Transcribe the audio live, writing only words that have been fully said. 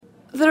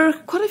There are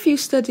quite a few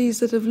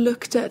studies that have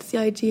looked at the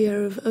idea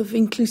of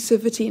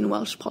inclusivity in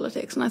Welsh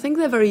politics, and I think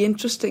they're very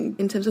interesting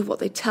in terms of what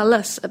they tell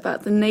us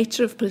about the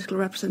nature of political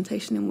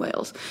representation in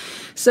Wales.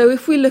 So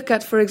if we look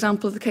at, for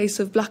example, the case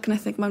of black and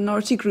ethnic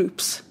minority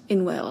groups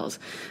in Wales,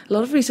 a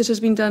lot of research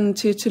has been done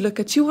to look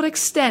at to what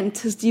extent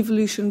has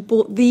devolution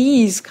brought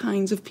these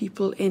kinds of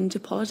people into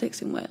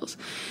politics in Wales.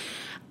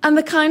 And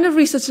the kind of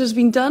research that has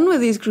been done with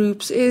these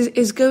groups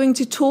is going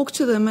to talk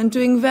to them and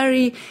doing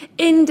very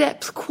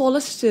in-depth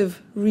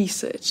qualitative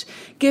research,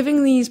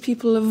 giving these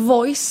people a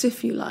voice,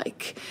 if you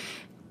like,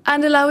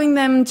 and allowing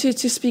them to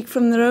speak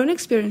from their own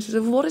experiences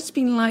of what it's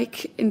been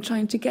like in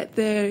trying to get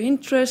their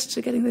interests,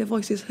 getting their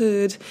voices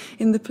heard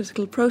in the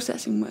political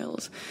process in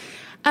Wales.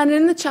 And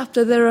in the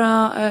chapter, there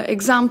are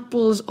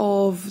examples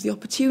of the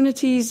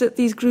opportunities that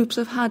these groups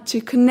have had to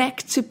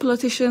connect to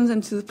politicians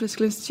and to the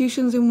political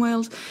institutions in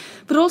Wales,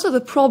 but also the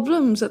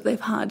problems that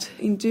they've had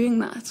in doing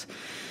that.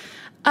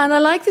 And I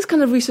like this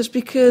kind of research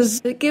because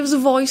it gives a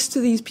voice to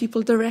these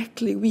people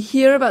directly. We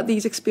hear about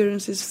these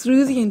experiences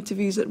through the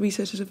interviews that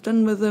researchers have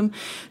done with them,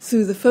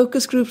 through the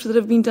focus groups that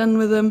have been done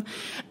with them.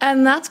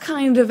 And that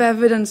kind of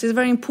evidence is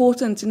very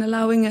important in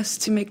allowing us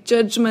to make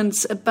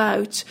judgments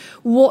about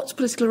what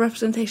political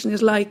representation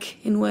is like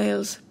in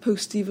Wales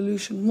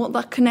post-devolution, what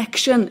that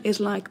connection is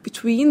like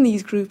between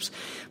these groups,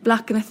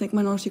 black and ethnic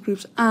minority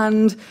groups,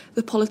 and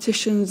the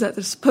politicians that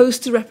are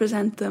supposed to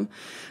represent them.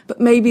 But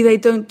maybe they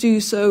don't do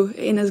so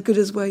in as good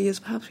a way as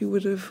perhaps we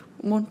would have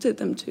wanted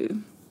them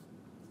to.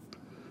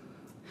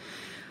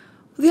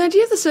 The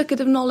idea of the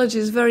circuit of knowledge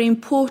is very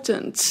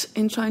important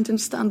in trying to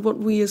understand what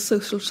we as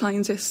social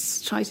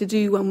scientists try to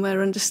do when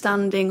we're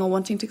understanding or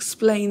wanting to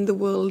explain the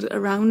world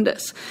around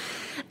us.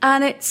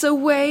 And it's a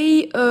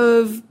way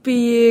of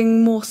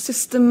being more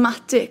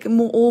systematic and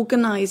more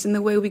organised in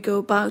the way we go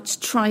about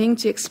trying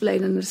to explain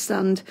and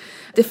understand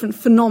different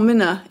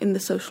phenomena in the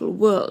social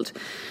world.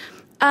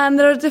 And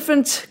there are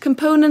different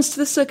components to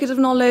the circuit of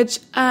knowledge,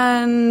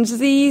 and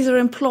these are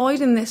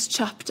employed in this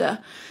chapter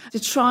to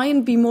try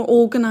and be more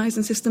organised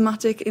and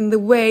systematic in the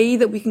way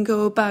that we can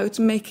go about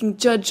making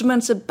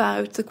judgments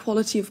about the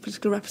quality of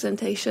political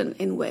representation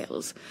in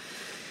Wales.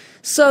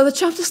 So the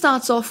chapter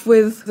starts off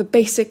with the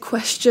basic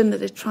question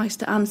that it tries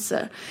to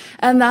answer,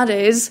 and that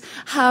is,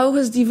 how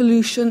has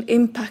devolution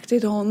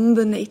impacted on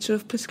the nature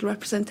of political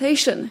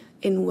representation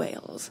in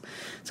Wales?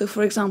 So,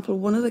 for example,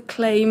 one of the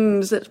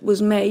claims that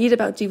was made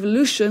about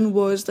devolution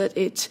was that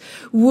it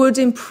would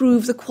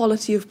improve the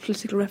quality of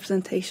political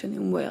representation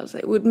in Wales.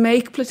 It would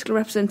make political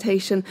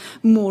representation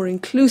more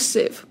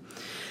inclusive.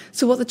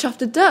 So what the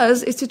chapter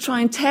does is to try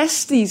and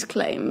test these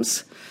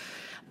claims,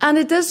 and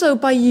it does so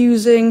by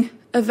using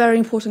a very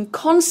important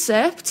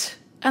concept,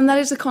 and that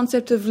is the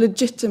concept of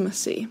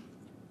legitimacy.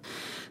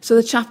 So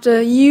the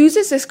chapter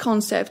uses this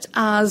concept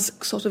as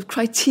sort of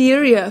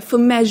criteria for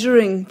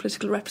measuring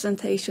political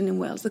representation in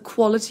Wales, the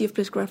quality of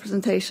political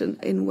representation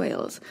in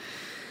Wales.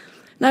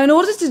 Now, in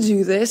order to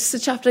do this, the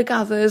chapter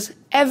gathers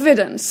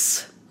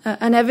evidence.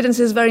 And evidence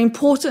is very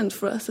important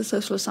for us as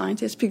social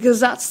scientists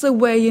because that's the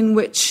way in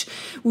which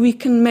we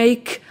can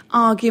make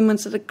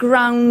arguments that are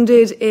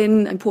grounded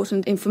in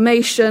important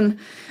information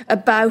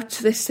about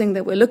this thing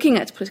that we're looking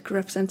at, political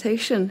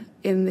representation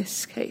in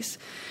this case.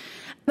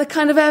 The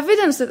kind of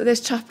evidence that this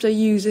chapter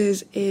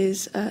uses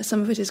is,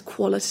 some of it is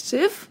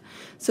qualitative.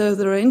 So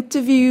there are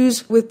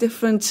interviews with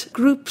different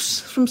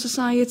groups from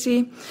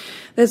society.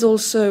 There's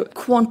also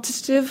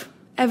quantitative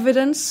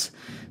evidence.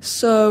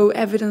 So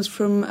evidence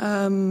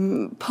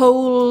from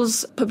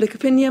polls, public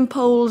opinion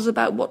polls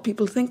about what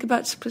people think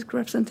about political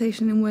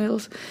representation in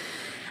Wales.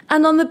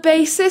 And on the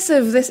basis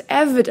of this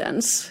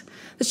evidence,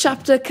 the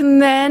chapter can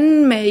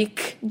then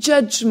make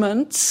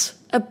judgments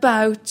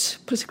about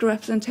political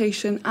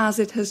representation as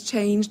it has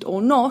changed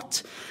or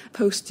not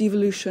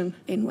post-devolution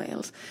in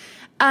Wales.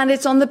 And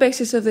it's on the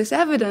basis of this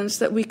evidence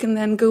that we can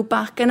then go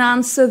back and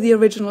answer the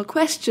original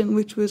question,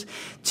 which was,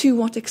 to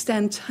what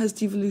extent has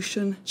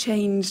devolution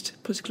changed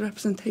political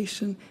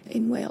representation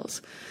in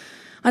Wales?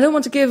 I don't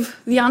want to give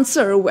the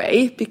answer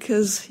away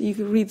because you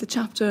can read the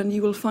chapter and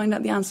you will find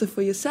out the answer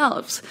for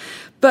yourselves.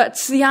 But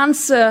the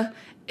answer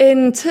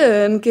in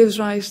turn gives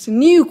rise to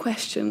new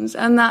questions,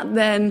 and that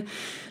then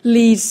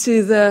leads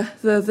to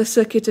the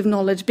circuit of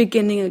knowledge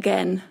beginning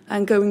again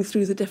and going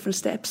through the different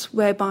steps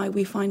whereby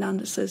we find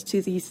answers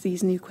to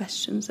these new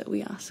questions that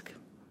we ask.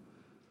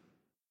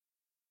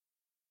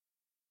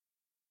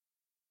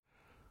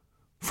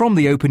 From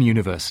the Open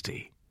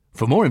University.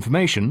 For more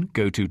information,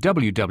 go to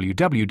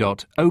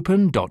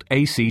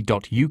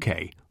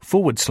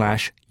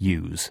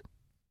www.open.ac.uk/use.